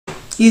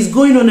It's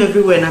going on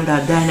everywhere now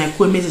that DYNA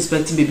EKUEME is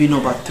expecting baby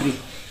number 3.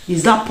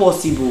 Is that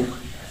possible?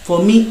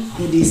 For me,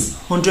 it is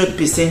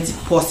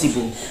 100%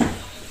 possible.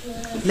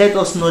 Let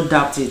us not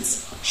doubt it.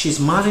 She's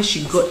married,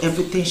 she got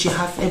everything, she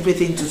has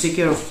everything to take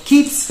care of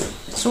kids.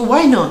 So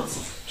why not?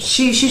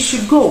 She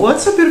should go.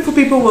 What's up, beautiful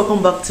people?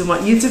 Welcome back to my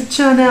YouTube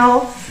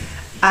channel.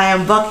 I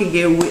am back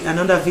again with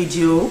another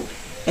video.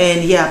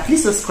 And yeah,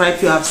 please subscribe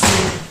if you have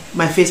seen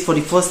my face for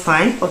the first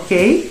time.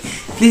 Okay,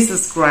 please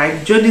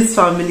subscribe, join this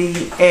family,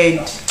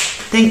 and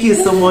thank you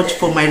so much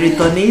for my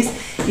returnees.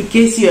 In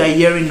case you are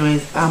hearing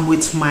noise, I'm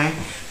with my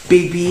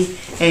baby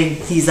and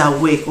he's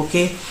awake.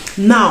 Okay,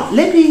 now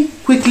let me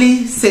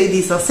quickly say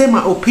this. I'll say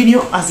my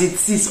opinion as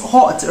it is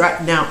hot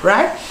right now,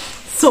 right?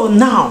 So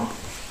now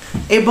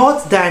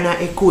about DYNA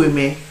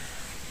EKUEME.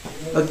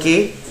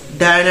 Okay,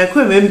 DYNA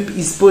EKUEME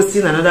is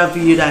posting another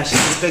video that she's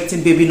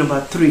expecting baby number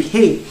 3.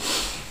 Hey,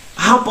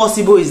 how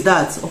possible is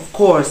that? Of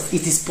course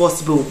it is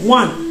possible.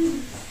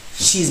 1,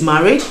 she's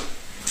married.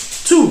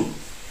 2,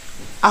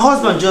 her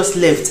husband just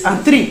left.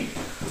 And 3,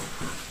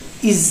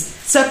 his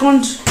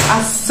second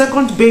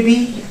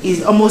baby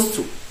is almost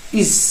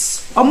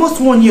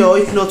 1 year,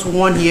 if not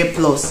 1 year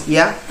plus.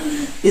 Yeah,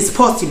 it's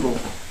possible.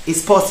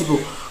 It's possible,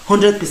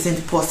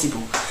 100%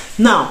 possible.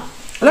 Now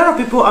a lot of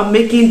people are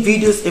making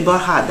videos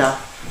about her, that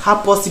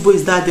how possible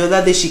is that. The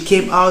other day she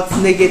came out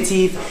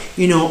negative,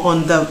 you know,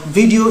 on the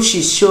video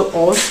she showed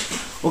us.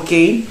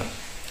 Okay,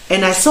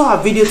 and I saw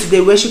a video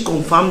today where she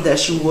confirmed that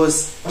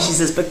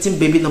she's expecting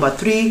baby number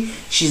 3.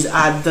 She's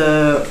at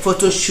the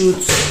photo shoot,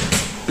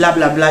 blah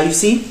blah blah, you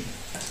see.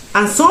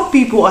 And some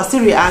people are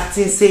still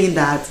reacting, saying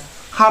that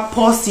how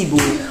possible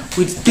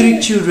with 3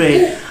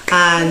 children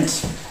and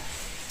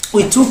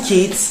with 2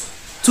 kids,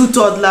 2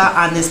 toddlers,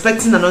 and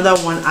expecting another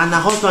one, and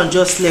her husband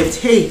just left.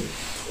 Hey,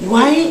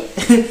 why?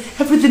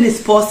 Everything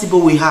is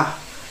possible with her.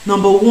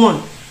 Number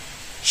 1,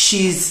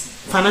 she's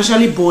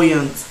financially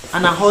buoyant,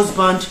 and her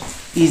husband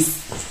is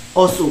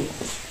also.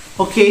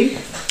 Okay.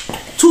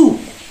 2,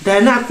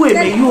 DYNA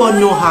EKUEME, you all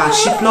know her.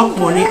 She pluck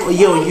money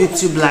here on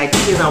YouTube like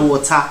in her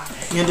water.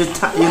 You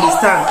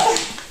understand?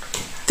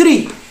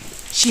 3,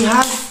 she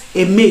has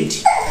a maid.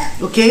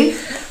 Okay,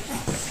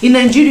 in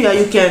Nigeria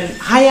you can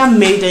hire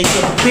maid and you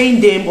can be paying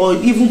them, or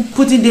even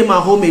putting them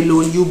at home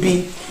alone. You'll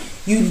be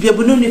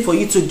able no need for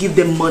you to give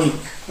them money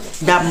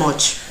that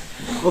much.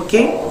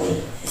 Okay.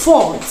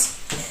 4th,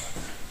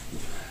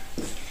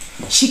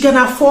 she can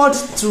afford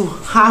to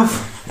have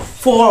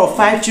 4 or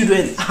 5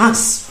 children.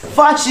 As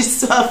far as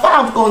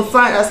I'm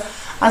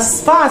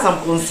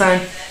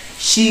concerned,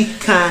 she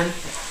can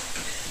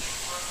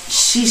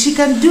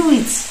do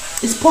it.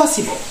 It's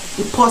possible.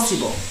 It's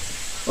possible.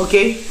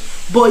 Okay.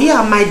 But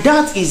yeah, my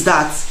doubt is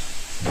that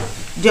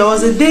there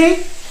was a day,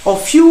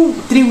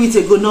 3 weeks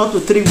ago, not to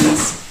 3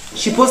 weeks,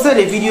 she posted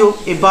a video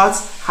about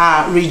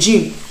her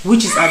regime,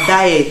 which is a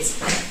diet.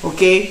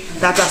 Okay,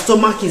 that her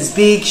stomach is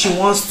big. She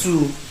was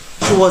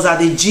at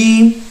the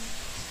gym.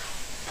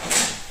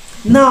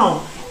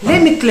 Now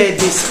let me clear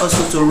this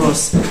also to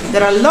us.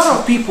 There are a lot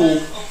of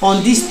people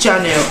on this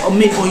channel,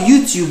 on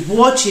YouTube,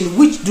 watching,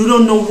 which do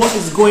not know what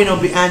is going on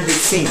behind the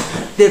scene.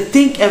 They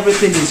think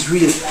everything is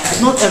real.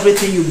 Not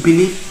everything you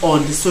believe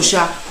on the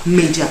social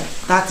media.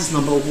 That is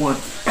number 1.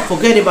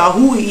 Forget about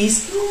who he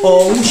is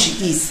or who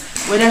she is,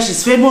 whether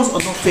she's famous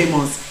or not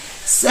famous.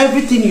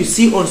 Everything you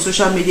see on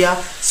social media,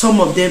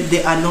 some of them,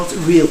 they are not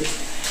real.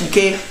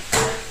 Okay,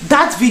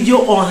 that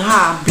video on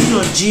her being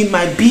on gym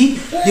might be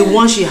the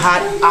one she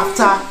had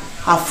after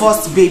her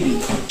first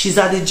baby. She's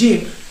at the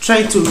gym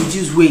trying to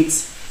reduce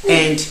weight,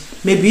 and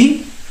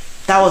maybe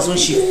that was when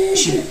she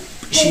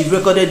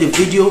recorded the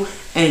video,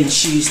 and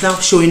she's now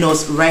showing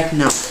us right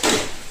now.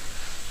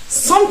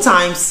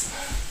 Sometimes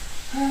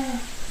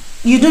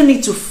you don't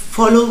need to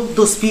follow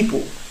those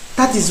people.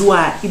 That is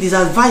why it is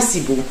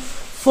advisable,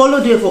 follow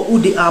them for who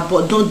they are,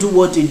 but don't do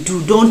what they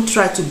do. Don't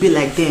try to be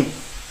like them.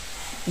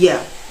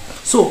 Yeah,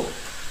 so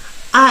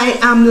I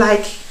am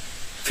like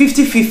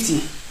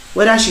 50-50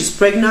 whether she's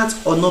pregnant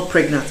or not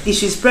pregnant. If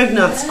she's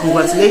pregnant,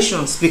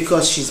 congratulations,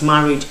 because she's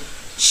married.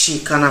 She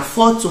can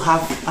afford to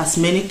have as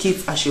many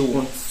kids as she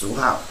wants to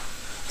have.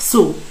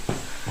 So,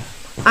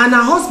 and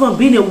her husband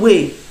being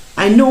away,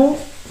 I know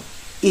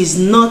is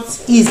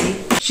not easy.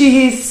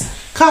 She is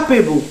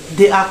capable.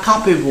 They are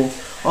capable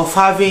of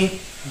having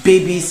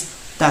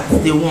babies that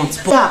they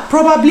want. But yeah,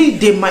 probably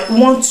they might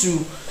want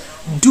to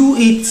do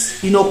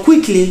it, you know,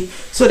 quickly,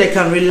 so they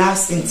can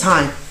relax in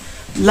time.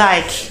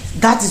 Like,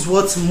 that is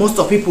what most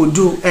of people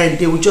do, and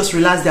they will just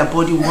relax their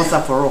body once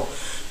and for all.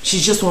 She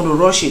just want to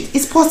rush it.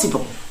 It's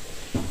possible.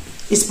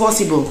 It's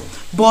possible.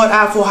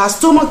 But for her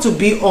stomach to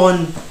be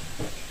on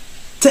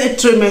 3rd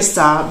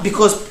trimester,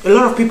 because a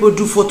lot of people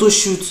do photo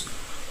shoots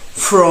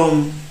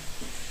from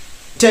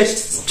 3rd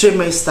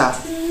trimester,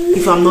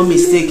 if I'm not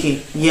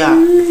mistaken. Yeah.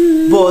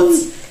 But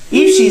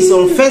if she's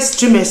on 1st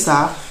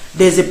trimester,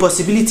 there's a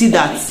possibility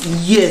that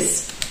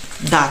yes,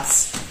 that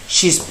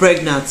she's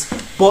pregnant.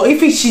 But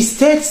if she's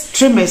 3rd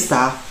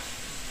trimester,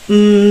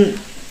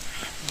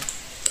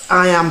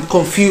 I am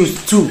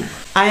confused too.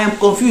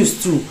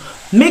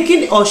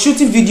 making or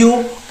shooting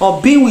video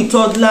or being with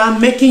toddler,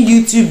 making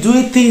YouTube,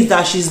 doing things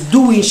that she's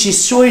doing,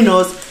 she's showing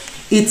us,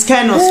 it's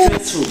kind of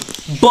stressful.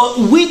 But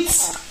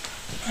with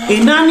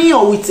a nanny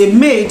or with a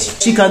maid,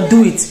 she can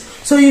do it.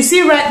 So you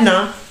see right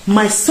now,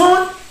 my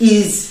son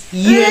is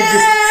here.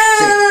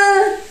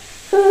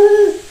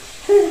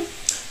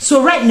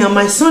 So right now,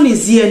 my son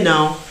is here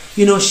now.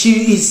 You know,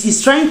 she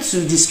is trying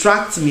to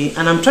distract me,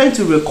 and I'm trying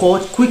to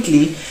record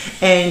quickly,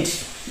 and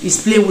he's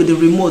playing with the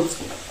remote.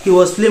 He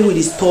was playing with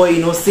his toy, you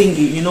know,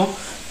 singing, you know,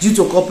 due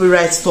to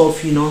copyright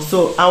stuff, you know.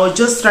 So I'm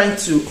just trying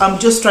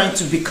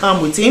to be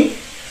calm with him,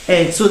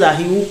 and so that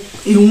he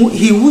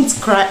won't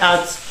cry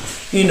out,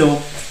 you know,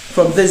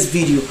 from this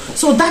video.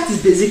 So that is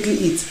basically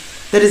it.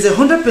 There is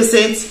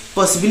 100%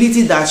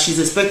 possibility that she's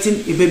expecting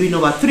a baby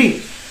number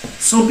 3.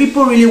 Some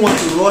people really want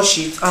to rush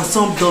it, and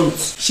some don't.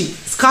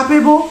 She's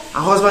capable, her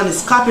husband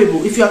is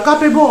capable. If you are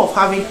capable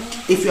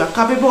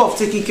of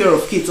taking care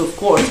of kids, of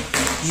course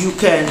you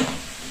can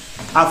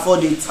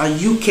afford it, and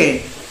you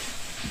can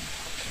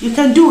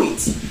do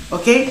it.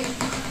 Okay,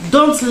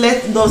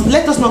 let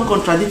us not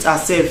contradict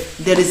ourselves.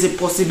 There is a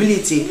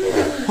possibility,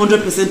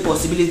 100%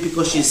 possibility,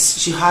 because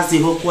she has the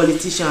whole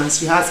qualifications,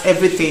 she has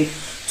everything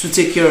to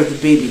take care of the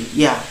baby.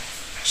 Yeah,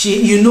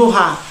 you know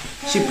her,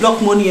 she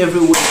block money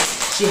everywhere.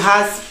 She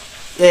has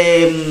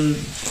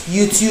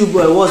YouTube,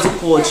 what's it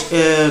called,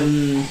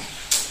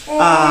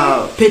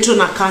 Patreon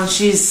account.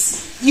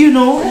 She's, you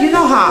know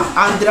her,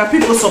 and there are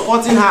people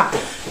supporting her.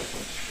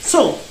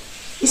 So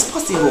it's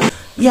possible.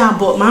 Yeah,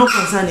 but my own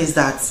concern is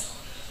that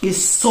it's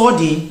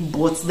sudden,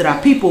 but there are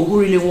people who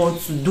really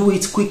want to do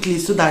it quickly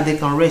so that they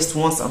can rest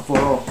once and for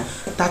all.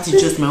 That is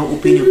just my own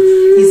opinion.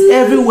 It's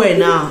everywhere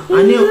now.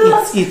 I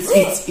know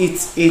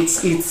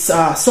it's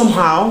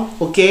somehow,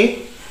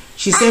 okay.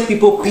 She said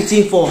people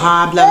pitying for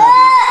her, blah blah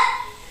blah.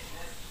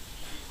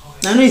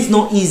 I know it's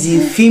not easy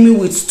filming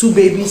with 2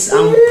 babies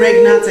and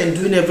pregnant and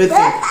doing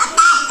everything.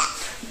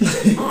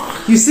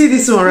 You see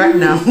this one right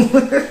now.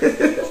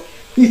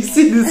 You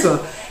see this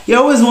one. You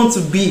always want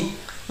to be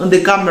on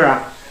the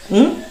camera.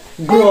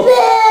 Go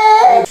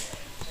up.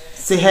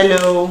 Say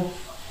hello.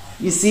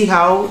 You see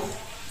how?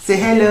 Say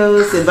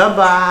hello. Say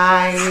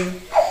bye-bye.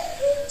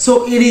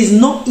 So it is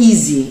not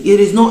easy. It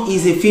is not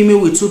easy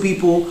filming with 2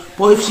 people.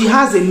 But if she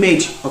has a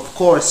maid, of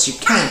course she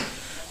can.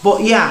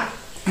 But yeah,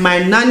 my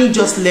nanny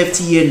just left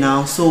here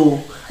now.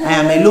 So I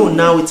am alone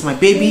now with my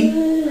baby.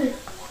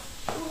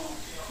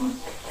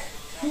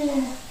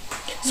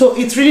 So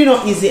it's really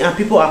not easy, and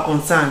people are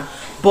concerned.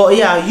 But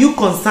yeah, you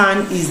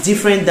concern is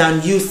different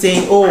than you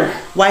saying, oh,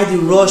 why the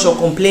rush, or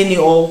complaining,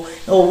 or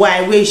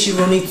why, where is she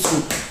running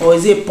to, or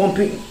is it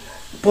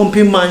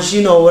pumping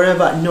machine or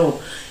whatever.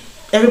 No,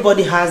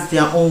 everybody has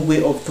their own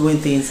way of doing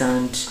things,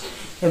 and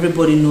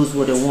everybody knows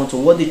what they want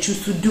or what they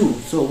choose to do.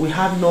 So we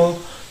have no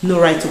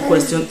right to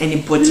question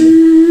anybody.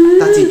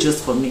 That is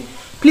just for me.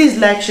 Please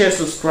like, share,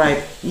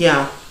 subscribe.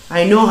 Yeah,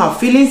 I know her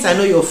feelings, I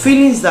know your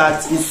feelings,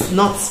 that it's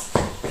not,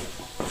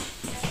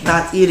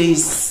 that it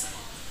is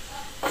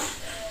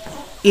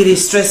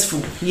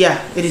stressful. Yeah,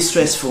 it is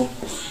stressful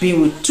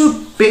being with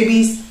 2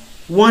 babies,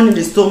 1 in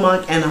the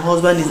stomach, and her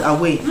husband is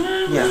away.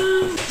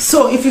 Yeah.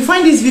 So if you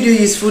find this video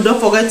useful, don't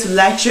forget to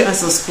like, share, and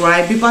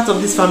subscribe. Be part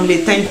of this family.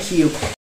 Thank you.